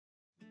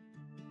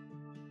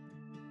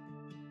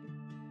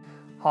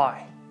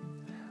Hi.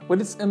 With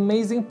its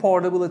amazing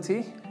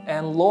portability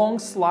and long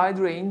slide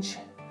range,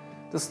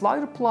 the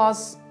Slider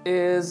Plus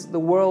is the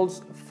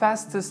world's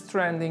fastest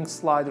trending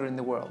slider in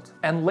the world.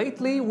 And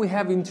lately we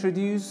have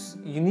introduced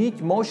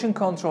unique motion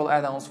control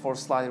add-ons for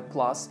Slider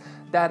Plus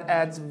that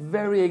adds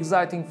very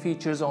exciting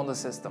features on the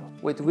system.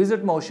 With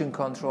Wizard Motion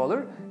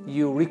Controller,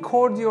 you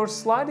record your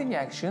sliding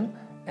action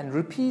and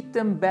repeat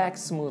them back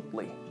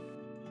smoothly.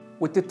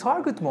 With the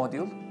Target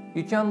module,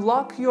 you can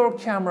lock your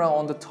camera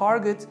on the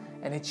target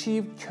and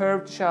achieve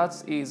curved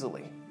shots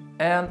easily.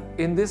 And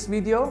in this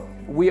video,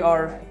 we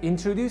are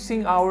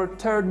introducing our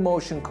third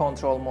motion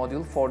control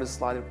module for the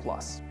Slider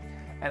Plus,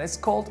 and it's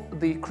called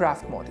the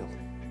Craft module.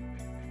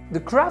 The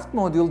Craft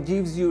module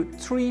gives you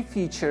 3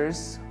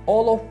 features,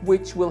 all of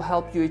which will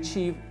help you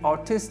achieve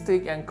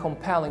artistic and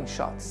compelling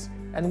shots.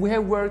 And we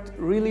have worked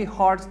really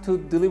hard to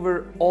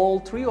deliver all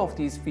 3 of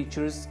these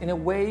features in a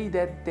way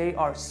that they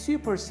are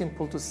super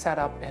simple to set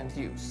up and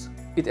use.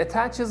 It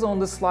attaches on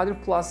the Slider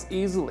Plus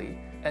easily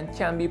and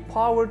can be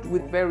powered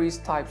with various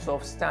types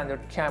of standard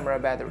camera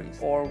batteries,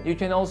 or you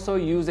can also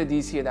use a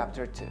DC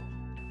adapter too.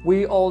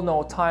 We all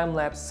know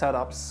time-lapse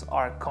setups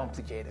are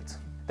complicated.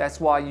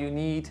 That's why you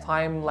need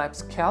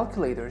time-lapse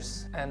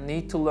calculators and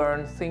need to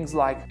learn things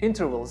like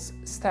intervals,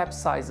 step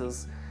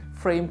sizes,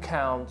 frame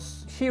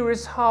counts. Here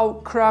is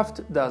how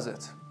Craft does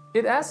it.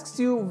 It asks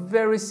you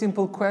very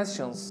simple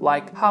questions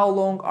like how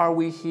long are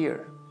we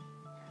here?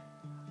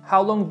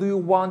 How long do you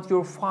want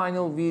your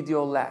final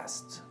video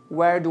last?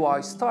 Where do I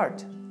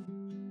start?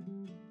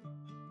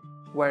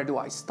 Where do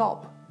I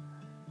stop?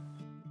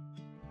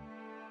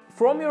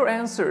 From your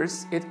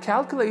answers, it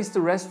calculates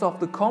the rest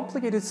of the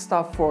complicated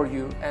stuff for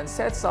you and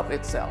sets up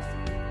itself.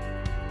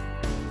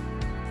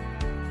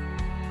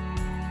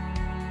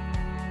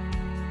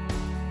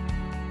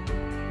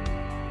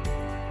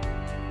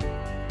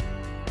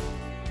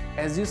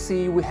 As you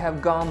see, we have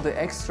gone the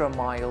extra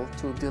mile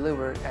to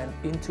deliver an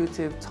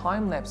intuitive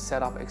time-lapse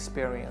setup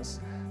experience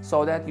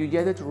so that you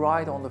get it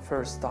right on the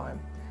first time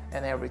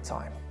and every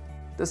time.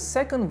 The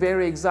second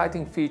very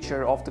exciting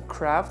feature of the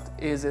Craft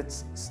is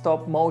its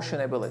stop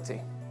motion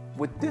ability.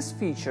 With this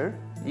feature,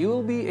 you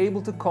will be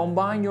able to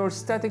combine your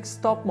static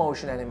stop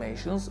motion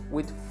animations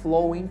with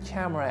flowing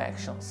camera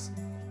actions.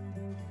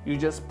 You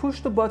just push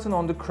the button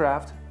on the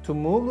Craft to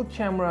move the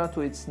camera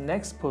to its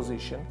next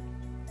position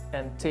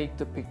and take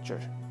the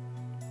picture.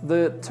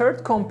 The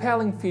third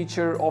compelling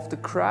feature of the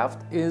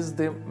Craft is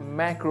the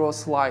macro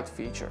slide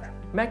feature.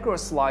 Macro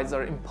slides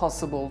are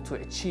impossible to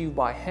achieve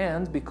by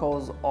hand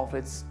because of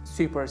its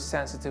super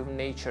sensitive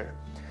nature.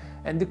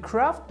 And the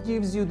Craft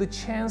gives you the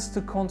chance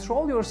to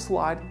control your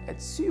slide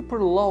at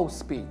super low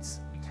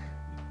speeds.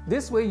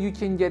 This way you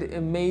can get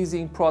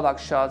amazing product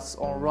shots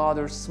on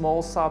rather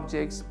small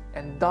subjects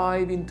and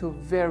dive into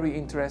very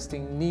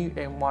interesting new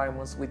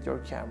environments with your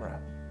camera.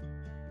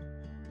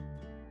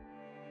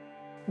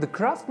 The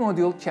Craft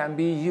module can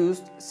be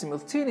used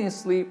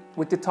simultaneously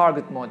with the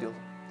Target module.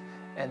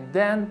 And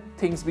then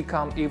things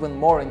become even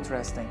more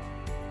interesting,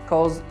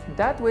 because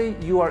that way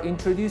you are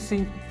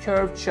introducing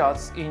curved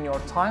shots in your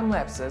time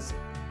lapses,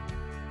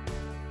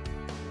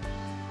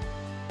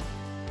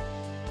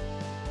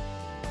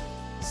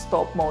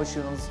 stop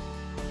motions,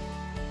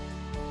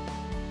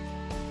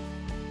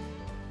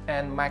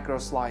 and macro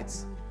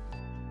slides.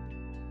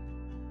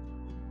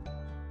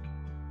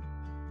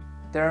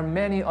 There are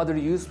many other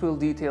useful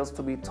details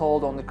to be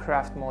told on the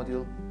Craft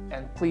module,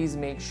 and please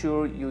make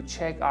sure you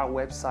check our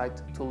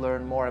website to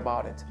learn more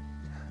about it.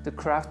 The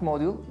Craft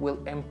module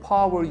will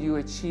empower you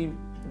achieve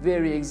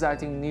very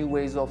exciting new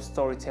ways of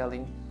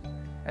storytelling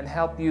and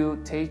help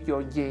you take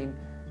your game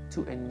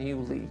to a new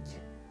league.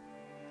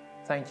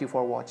 Thank you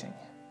for watching.